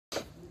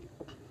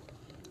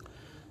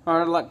All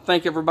right, I'd like to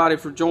thank everybody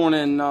for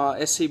joining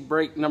SC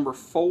Break number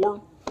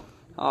 4.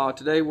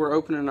 Today we're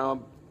opening a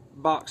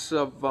box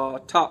of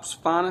Topps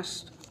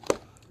Finest.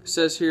 It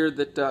says here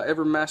that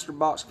every master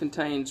box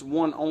contains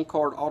one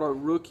on-card auto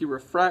rookie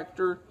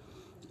refractor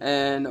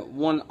and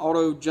one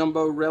auto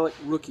jumbo relic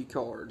rookie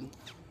card.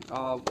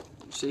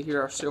 See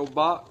here our sealed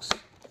box.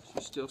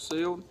 She's still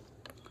sealed.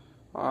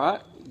 All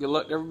right, good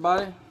luck to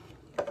everybody.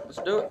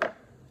 Let's do it.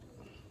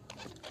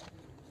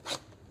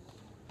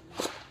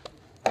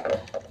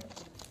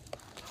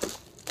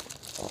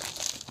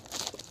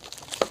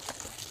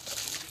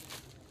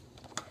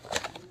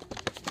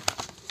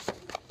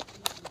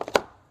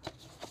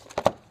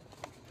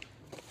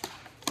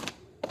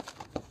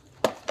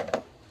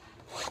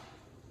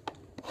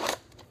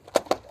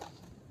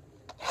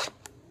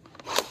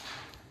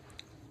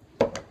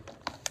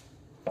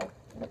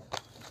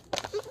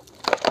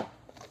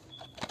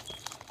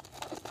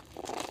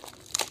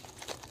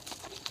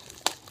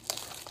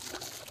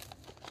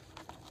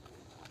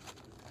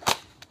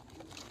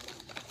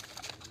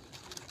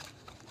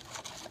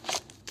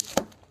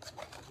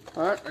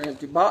 All right, our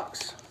empty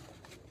box.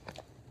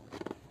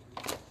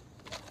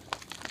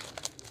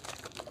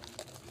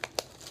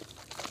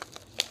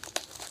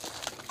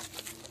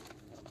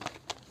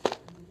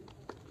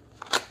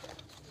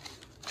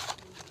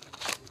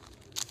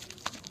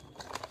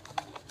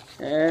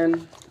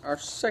 And our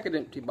second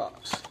empty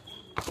box.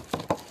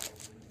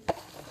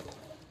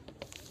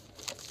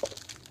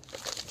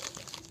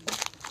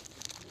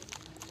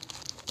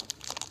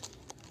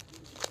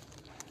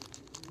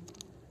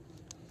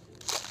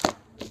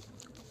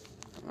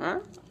 All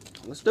right,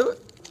 let's do it.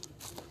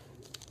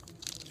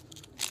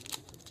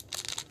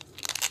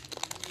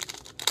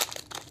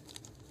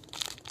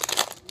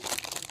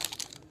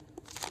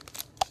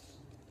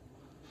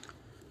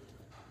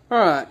 All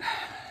right,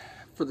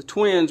 for the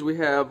Twins we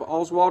have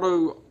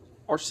Oswaldo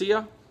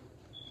Arcia.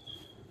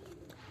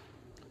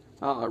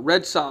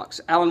 Red Sox,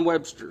 Alan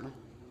Webster.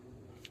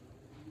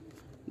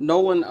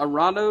 Nolan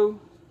Arenado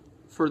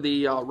for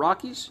the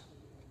Rockies.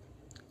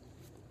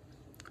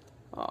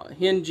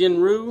 Hyun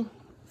Jin Ryu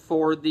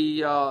for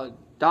the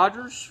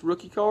Dodgers,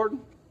 rookie card.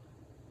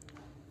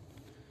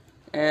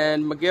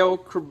 And Miguel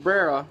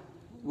Cabrera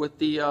with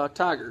the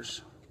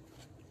Tigers.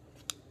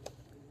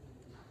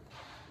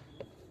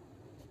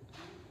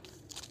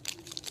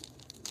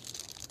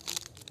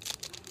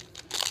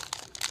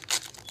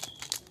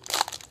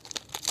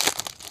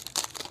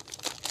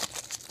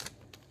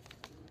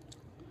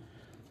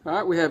 All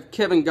right, we have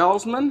Kevin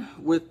Gausman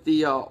with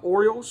the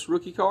Orioles,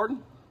 rookie card.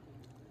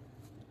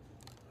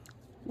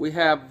 We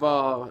have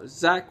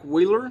Zach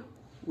Wheeler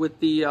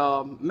with the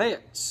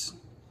Mets,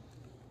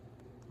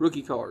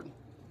 rookie card.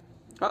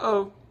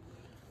 Uh-oh,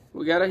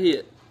 we got a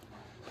hit.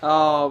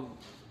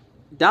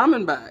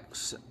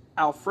 Diamondbacks,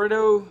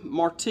 Alfredo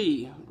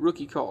Marti,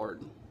 rookie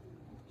card.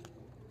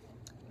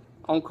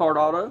 On-card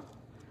auto.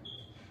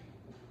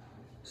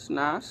 It's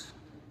nice.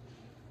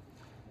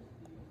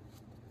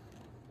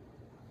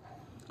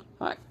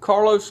 All right,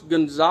 Carlos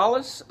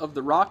Gonzalez of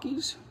the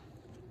Rockies.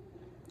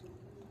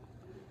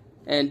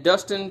 And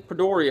Dustin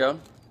Pedroia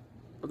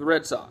of the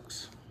Red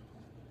Sox.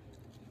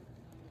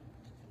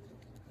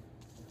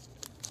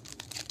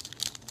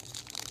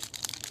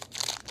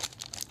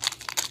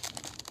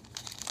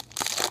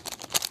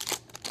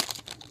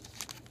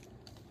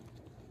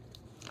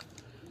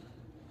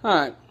 All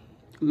right,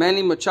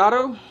 Manny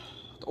Machado,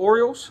 the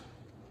Orioles.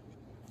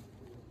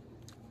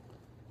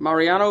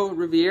 Mariano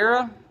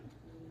Rivera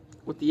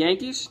with the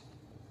Yankees.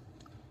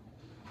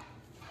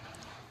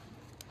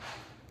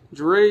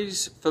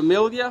 Jeurys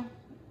Familia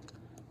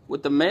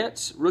with the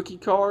Mets, rookie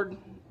card,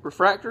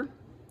 refractor.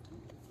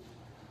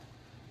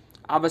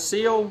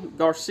 Avisail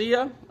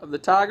Garcia of the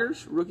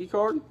Tigers, rookie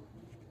card.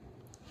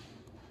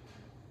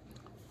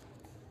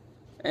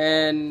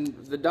 And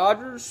the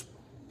Dodgers,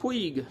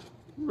 Puig,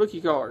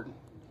 rookie card.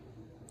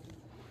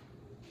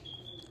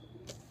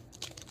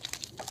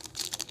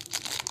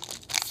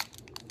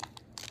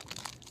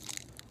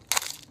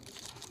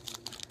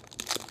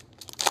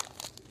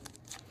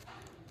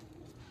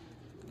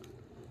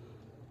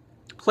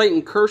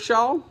 Clayton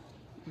Kershaw,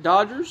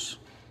 Dodgers.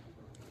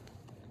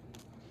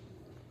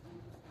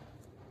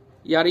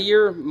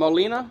 Yadier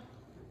Molina,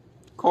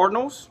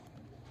 Cardinals.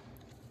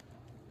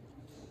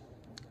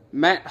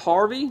 Matt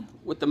Harvey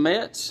with the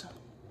Mets.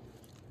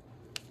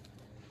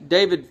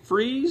 David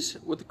Freese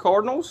with the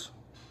Cardinals.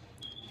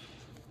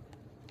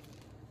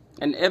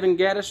 And Evan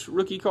Gattis,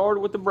 rookie card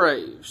with the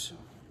Braves.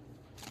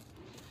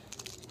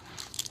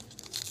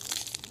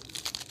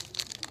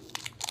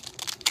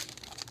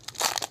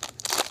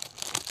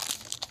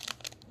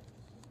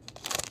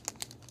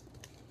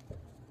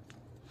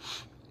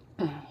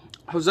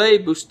 Jose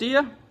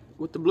Bustia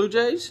with the Blue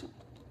Jays.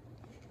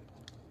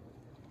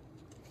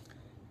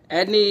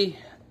 Adney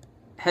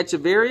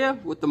Hechavarria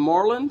with the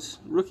Marlins,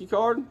 rookie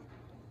card.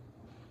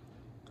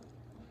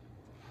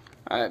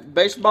 All right,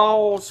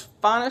 baseball's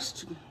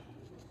finest,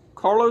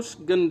 Carlos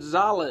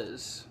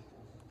Gonzalez.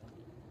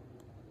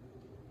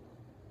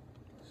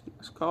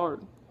 Nice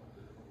card.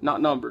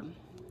 Not numbered.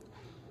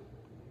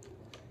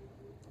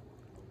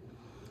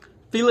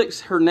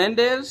 Felix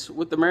Hernandez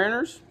with the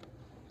Mariners.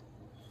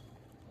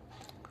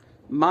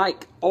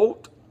 Mike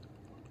Olt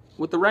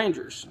with the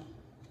Rangers.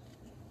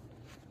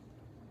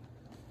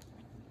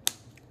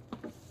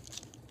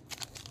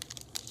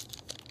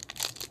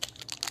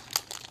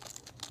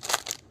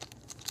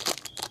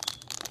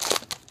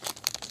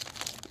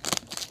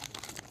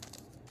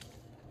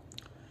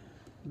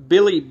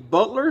 Billy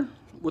Butler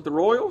with the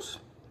Royals.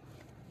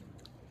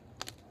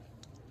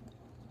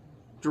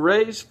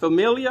 Jerez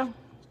Familia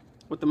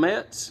with the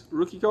Mets,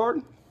 rookie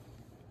card.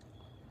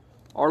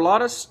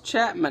 Arlotis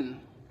Chapman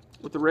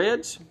with the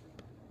Reds.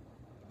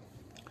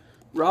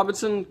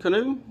 Robinson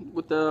Cano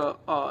with the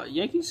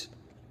Yankees.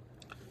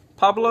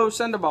 Pablo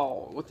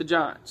Sandoval with the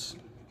Giants.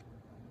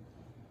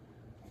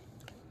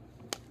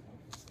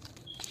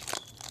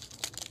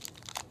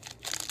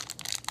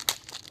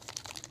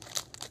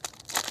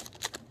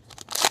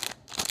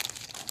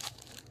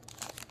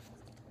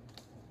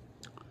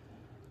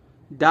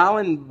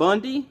 Dylan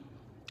Bundy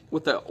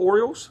with the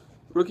Orioles,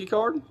 rookie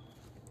card.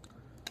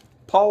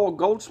 Paul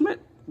Goldschmidt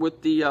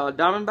with the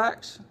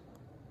Diamondbacks.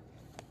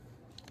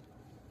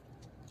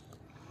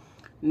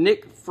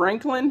 Nick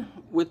Franklin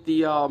with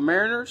the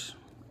Mariners,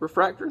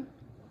 refractor,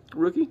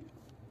 rookie.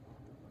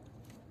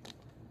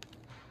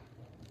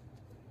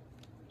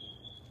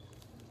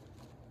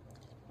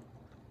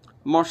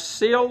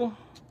 Marcell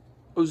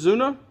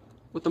Ozuna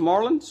with the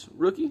Marlins,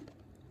 rookie.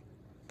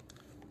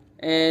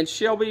 And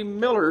Shelby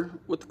Miller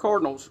with the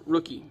Cardinals,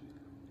 rookie.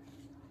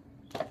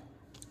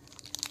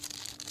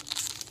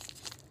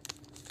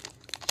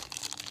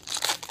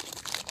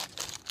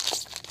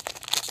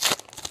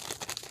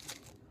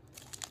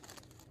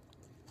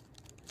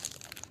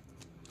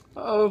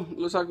 Uh-oh,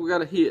 looks like we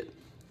got a hit.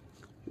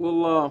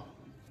 We'll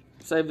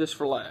save this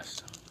for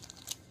last.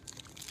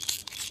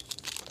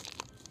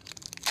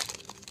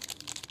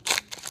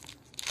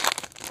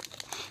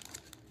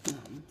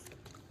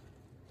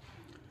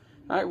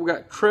 All right, we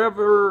got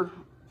Trevor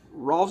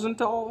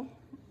Rosenthal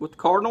with the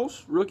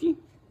Cardinals, rookie.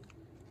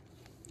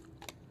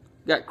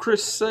 Got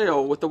Chris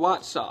Sale with the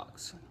White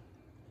Sox.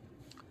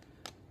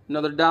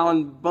 Another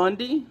Dylan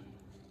Bundy.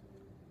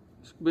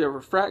 This could be a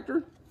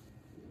refractor.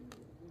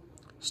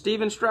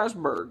 Steven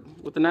Strasburg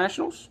with the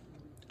Nationals.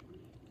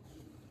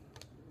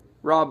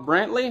 Rob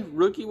Brantley,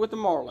 rookie with the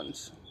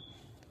Marlins.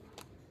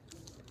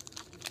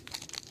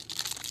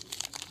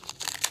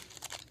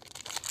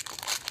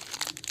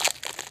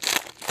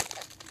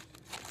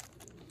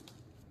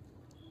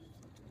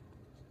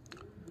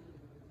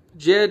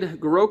 Jed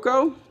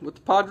Garocco with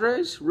the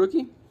Padres,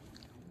 rookie.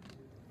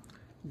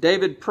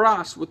 David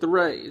Price with the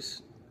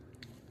Rays.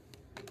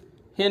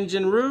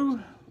 Hyun-Jin Ryu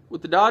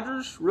with the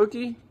Dodgers,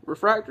 rookie,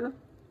 refractor.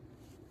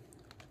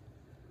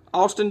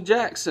 Austin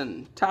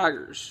Jackson,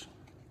 Tigers.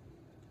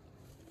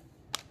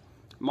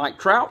 Mike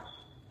Trout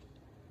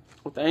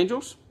with the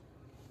Angels.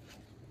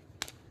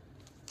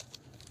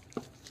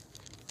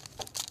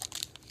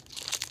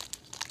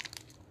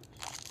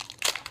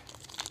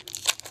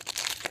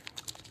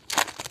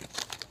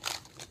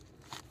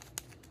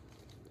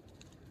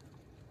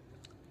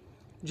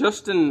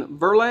 Justin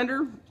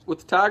Verlander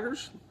with the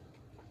Tigers.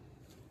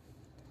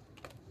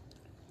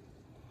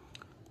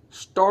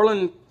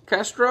 Starlin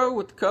Castro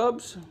with the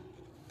Cubs.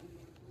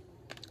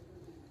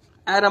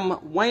 Adam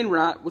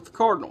Wainwright with the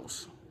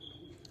Cardinals.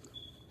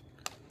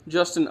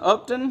 Justin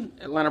Upton,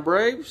 Atlanta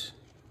Braves.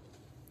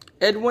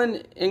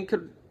 Edwin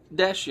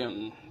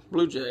Encarnacion,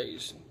 Blue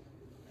Jays.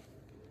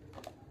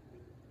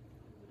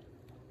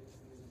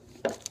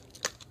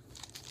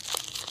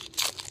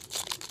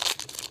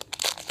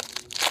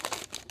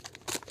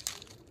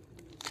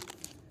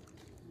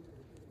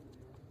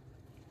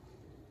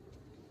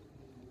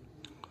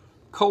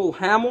 Cole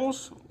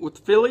Hamels with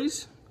the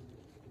Phillies.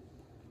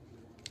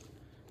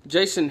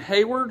 Jason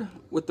Hayward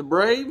with the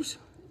Braves.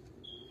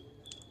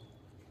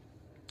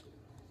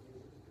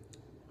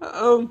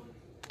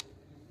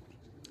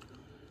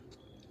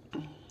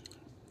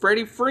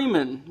 Freddie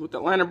Freeman with the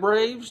Atlanta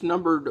Braves,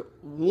 numbered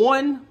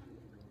 1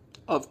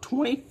 of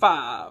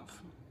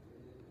 25.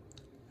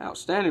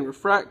 Outstanding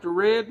refractor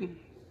red,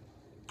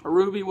 a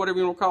ruby, whatever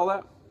you want to call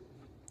that.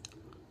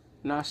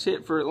 Nice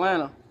hit for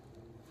Atlanta.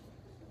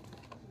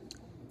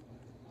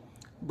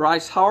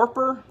 Bryce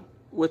Harper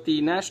with the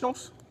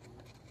Nationals.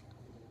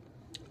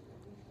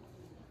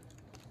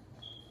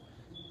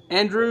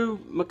 Andrew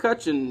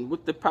McCutchen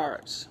with the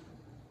Pirates.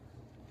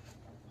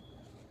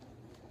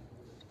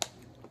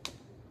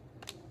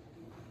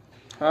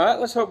 All right,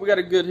 let's hope we got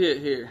a good hit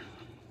here.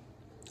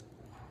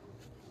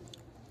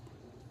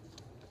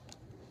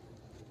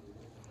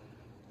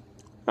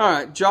 All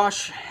right,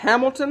 Josh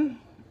Hamilton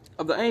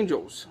of the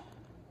Angels.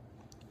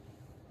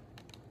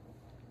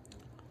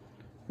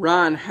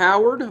 Ryan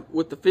Howard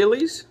with the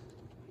Phillies.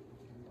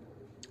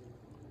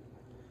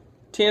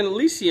 Tin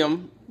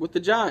Lisium with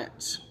the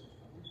Giants.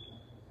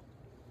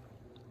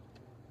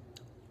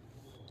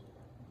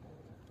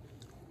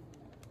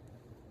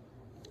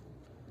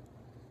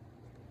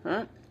 All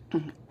right.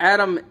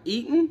 Adam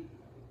Eaton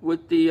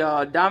with the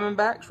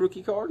Diamondbacks,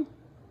 rookie card.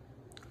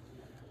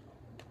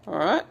 All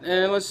right,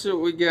 and let's see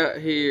what we got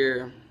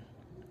here.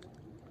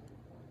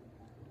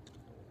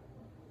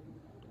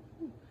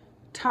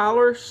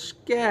 Tyler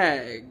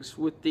Skaggs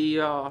with the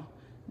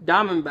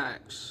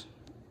Diamondbacks.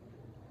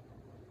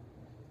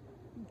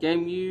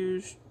 Game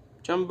used,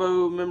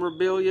 jumbo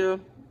memorabilia,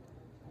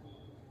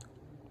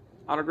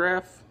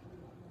 autograph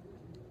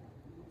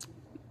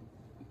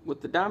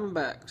with the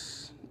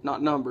Diamondbacks,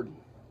 not numbered.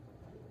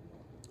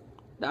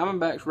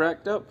 Diamondbacks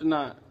racked up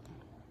tonight.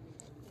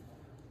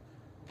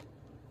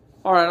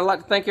 Alright, I'd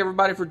like to thank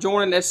everybody for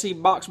joining SC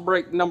Box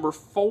Break number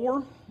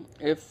 4.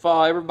 If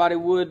everybody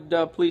would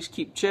please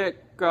keep check,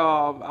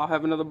 I'll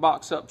have another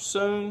box up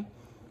soon.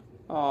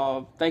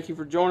 Thank you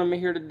for joining me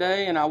here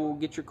today, and I will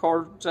get your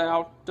cards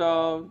out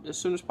as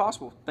soon as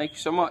possible. Thank you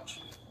so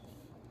much.